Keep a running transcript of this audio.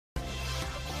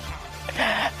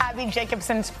Abbi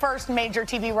Jacobson's first major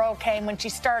TV role came when she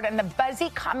starred in the buzzy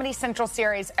Comedy Central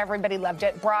series Everybody Loved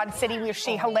It, Broad City, where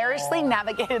she hilariously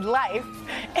navigated life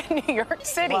in New York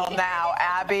City. Well, now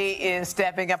Abbi is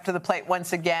stepping up to the plate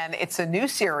once again. It's a new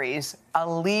series, A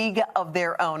League of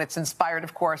Their Own. It's inspired,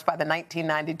 of course, by the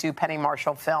 1992 Penny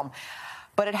Marshall film.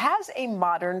 But it has a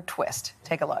modern twist.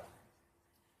 Take a look.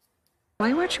 Why are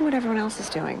you watching what everyone else is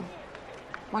doing?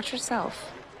 Watch yourself.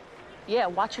 Yeah,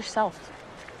 watch yourself.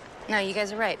 No, you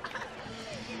guys are right.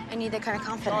 I need that kind of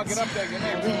confidence. Oh, get up there, get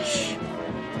I wish.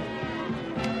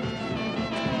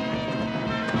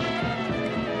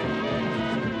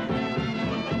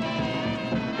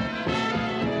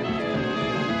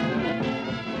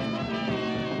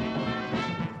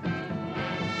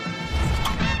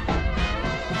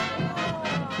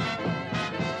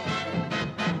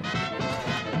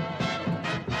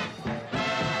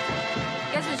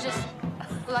 Guess it's just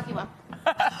the lucky one.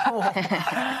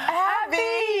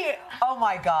 Abbi! Oh,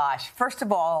 my gosh. First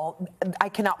of all, I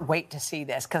cannot wait to see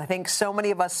this because I think so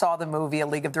many of us saw the movie A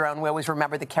League of Their Own. We always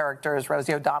remember the characters,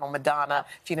 Rosie O'Donnell, Madonna,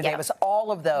 Gina Davis,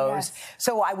 all of those. Yes.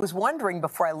 So I was wondering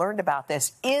before I learned about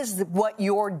this, is what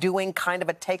you're doing kind of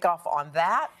a takeoff on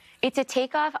that? It's a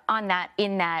takeoff on that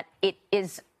in that it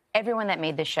is everyone that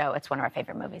made this show. It's one of our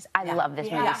favorite movies. I love this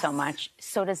movie so much.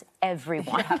 So does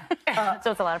everyone.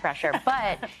 So it's a lot of pressure.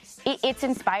 But it's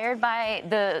inspired by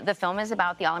the film is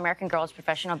about the All-American Girls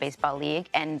Professional Baseball League,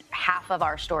 and half of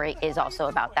our story is also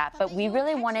about that. But we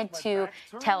really wanted to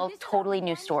tell totally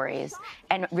new stories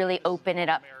and really open it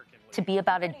up to be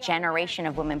about a generation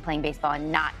of women playing baseball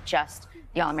and not just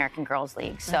the All-American Girls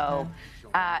League. So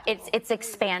it's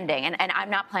expanding, and I'm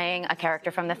not playing a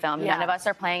character from the film. None of us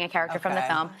are playing a character from the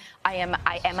film. I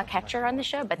am a catcher on the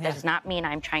show, but that does not mean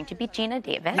I'm trying to be Gina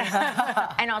Davis.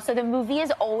 And also, the movie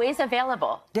is always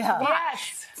available.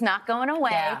 Yes. It's not going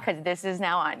away because this is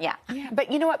now on.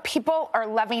 But you know what? People are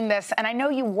loving this, and I know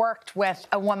you worked with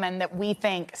a woman that we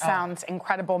think sounds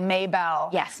incredible, Maybelle.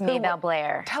 Yes, Maybelle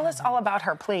Blair. Tell us all about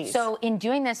her, please. So in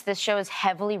doing this show is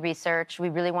heavily researched. We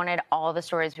really wanted all the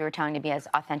stories we were telling to be as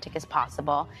authentic as possible.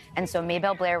 And so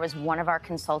Maybelle Blair was one of our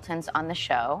consultants on the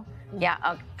show.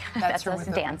 That's us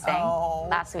dancing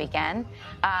last weekend.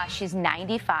 She's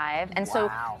 95. And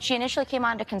so she initially came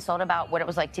on to consult about what it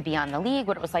was like to be on the league,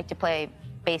 what it was like to play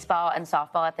baseball and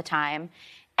softball at the time.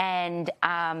 And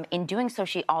in doing so,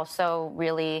 she also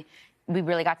we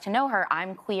really got to know her.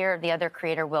 I'm queer. The other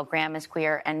creator, Will Graham, is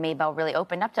queer. And Maybelle really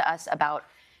opened up to us about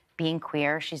being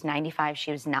queer. She's 95.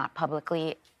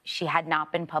 She had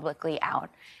not been publicly out,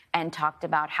 and talked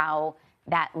about how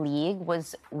that league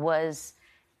was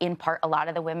in part, a lot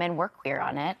of the women were queer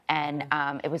on it, and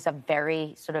it was a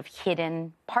very sort of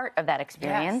hidden part of that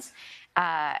experience.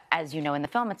 As you know, in the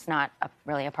film, it's not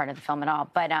really a part of the film at all.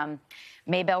 But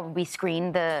Maybelle, we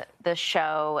screened the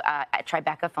show at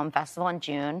Tribeca Film Festival in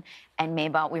June, and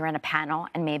Maybelle, we were in a panel,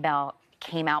 and Maybelle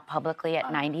came out publicly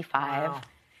at 95. Wow.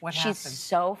 What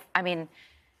She's happened?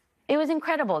 It was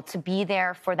incredible to be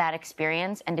there for that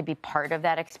experience and to be part of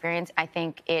that experience. I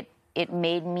think it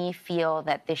made me feel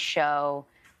that this show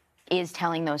is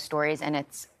telling those stories, and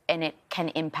it can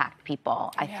impact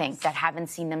people, I think, that haven't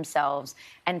seen themselves.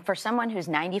 And for someone who's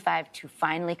 95 to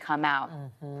finally come out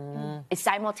is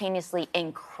simultaneously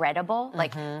incredible,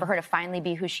 like for her to finally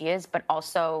be who she is, but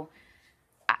also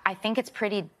I think it's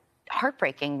pretty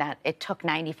heartbreaking that it took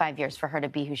 95 years for her to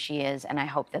be who she is, and I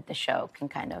hope that the show can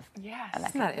kind of...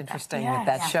 Isn't that interesting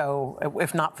that show,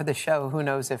 if not for the show, who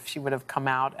knows if she would have come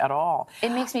out at all. It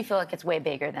makes me feel like it's way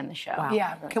bigger than the show.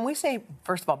 Wow. Can we say,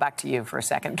 first of all, back to you for a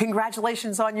second,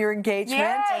 congratulations on your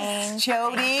engagement,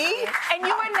 Jody. And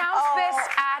you announced this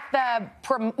at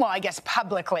I guess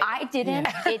publicly. I didn't.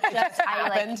 It just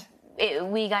happened.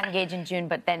 We got engaged in June,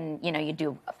 but then, you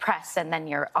do a press, and then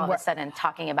you're all of a sudden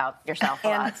talking about yourself a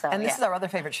lot. So, and this is our other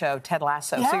favorite show, Ted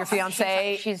Lasso. So your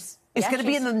fiancé is going to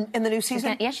be in the new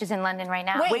season? She's in London right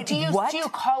now. Wait, do you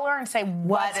call her and say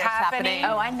what's happening?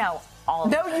 Oh, I know all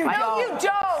of it. No, you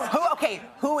don't.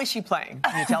 Who is she playing?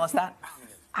 Can you tell us that?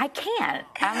 I can't.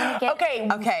 I'm going to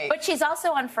get... Okay. But she's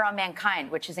also on For All Mankind,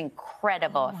 which is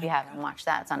incredible. If you haven't watched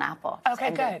that, it's on Apple.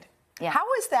 Okay, good. Yeah. How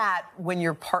is that when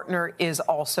your partner is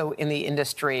also in the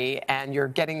industry and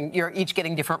you're each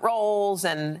getting different roles,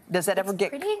 and does that ever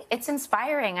get... It's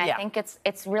inspiring. I think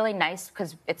it's really nice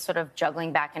because it's sort of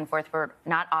juggling back and forth. We're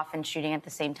not often shooting at the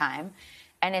same time.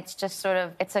 And it's just sort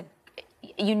of,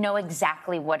 you know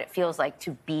exactly what it feels like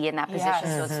to be in that position.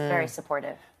 So it's very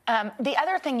supportive. The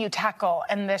other thing you tackle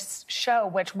in this show,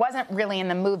 which wasn't really in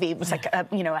the movie, was like a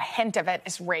hint of it,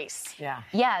 is race.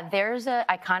 Yeah, there's an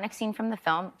iconic scene from the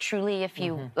film. Truly, if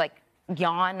you like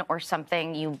yawn or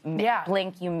something, you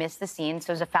blink, you miss the scene. So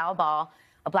there's a foul ball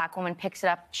a black woman picks it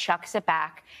up, chucks it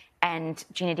back, and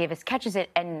Gina Davis catches it.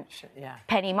 And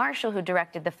Penny Marshall, who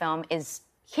directed the film, is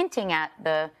hinting at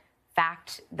the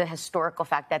historical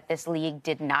fact that this league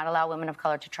did not allow women of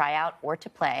color to try out or to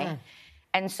play.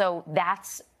 And so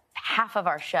that's half of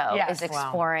our show is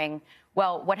exploring,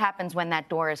 well, what happens when that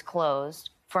door is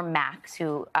closed for Max,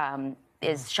 who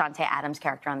is Shantae Adams'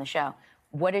 character on the show.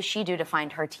 What does she do to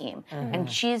find her team? And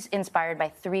she's inspired by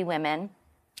 3 women,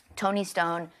 Toni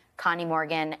Stone, Connie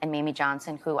Morgan, and Mamie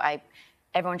Johnson, who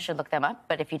everyone should look them up,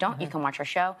 but if you don't, you can watch our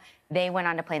show. They went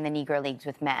on to play in the Negro Leagues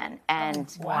with men. And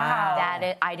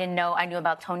I didn't know. I knew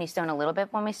about Toni Stone a little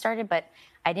bit when we started, but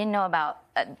I didn't know about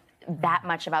that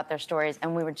much about their stories.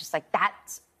 And we were just like,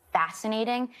 that's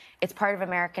fascinating. It's part of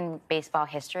American baseball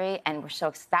history, and we're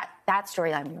so that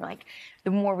storyline. We were like,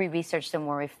 the more we researched, the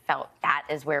more we felt that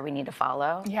is where we need to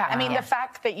follow. Yeah, I mean, the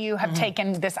fact that you have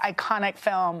taken this iconic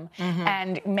film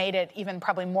and made it even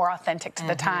probably more authentic to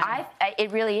the time.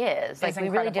 It really is. Like, we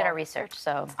really did our research.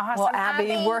 So awesome. Well,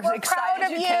 Abbi, we're excited proud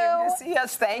of you came to see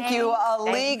us. Thank you. A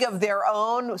League of Their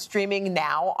Own, streaming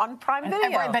now on Prime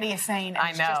Video. Everybody is saying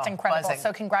it's just incredible.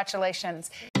 So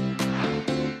congratulations.